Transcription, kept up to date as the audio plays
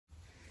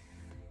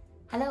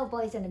Hello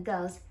boys and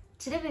girls,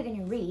 today we're going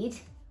to read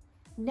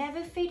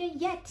Never Feed a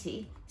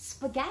Yeti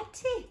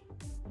Spaghetti.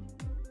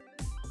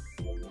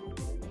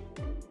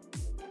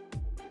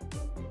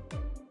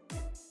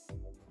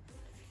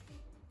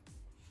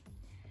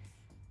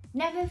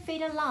 Never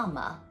feed a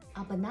llama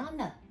a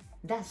banana.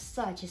 That's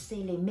such a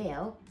silly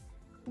meal.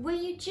 When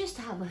you just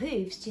have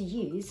hooves to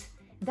use,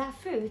 that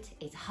fruit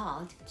is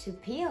hard to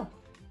peel.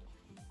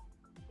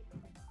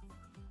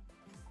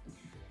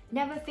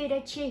 Never feed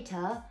a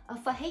cheetah a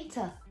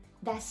fajita.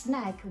 That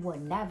snack will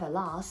never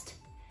last.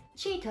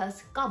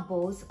 Cheetahs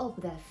gobbles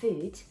up their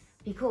food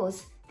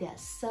because they are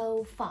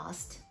so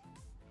fast.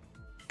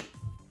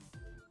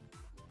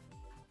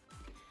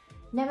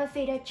 Never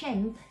feed a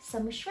chimp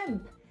some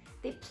shrimp.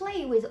 They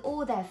play with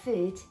all their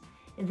food.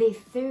 They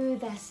throw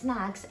their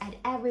snacks at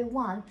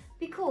everyone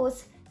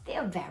because they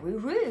are very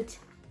rude.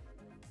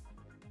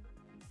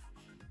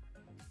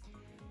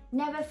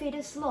 Never feed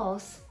a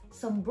sloth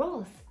some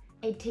broth.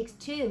 It takes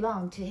too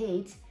long to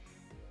eat.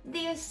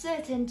 They are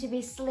certain to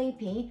be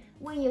sleeping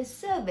when you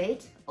serve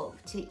it or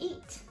to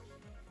eat.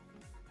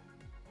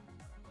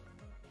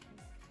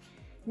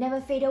 Never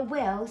feed a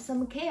whale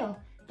some kale.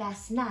 That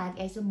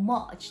snack is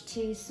much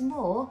too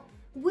small.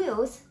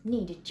 Whales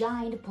need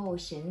giant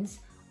portions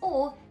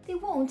or they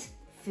won't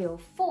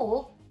feel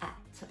full at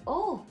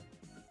all.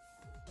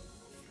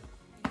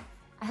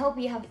 I hope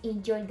you have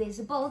enjoyed this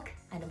book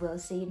and we'll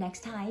see you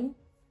next time.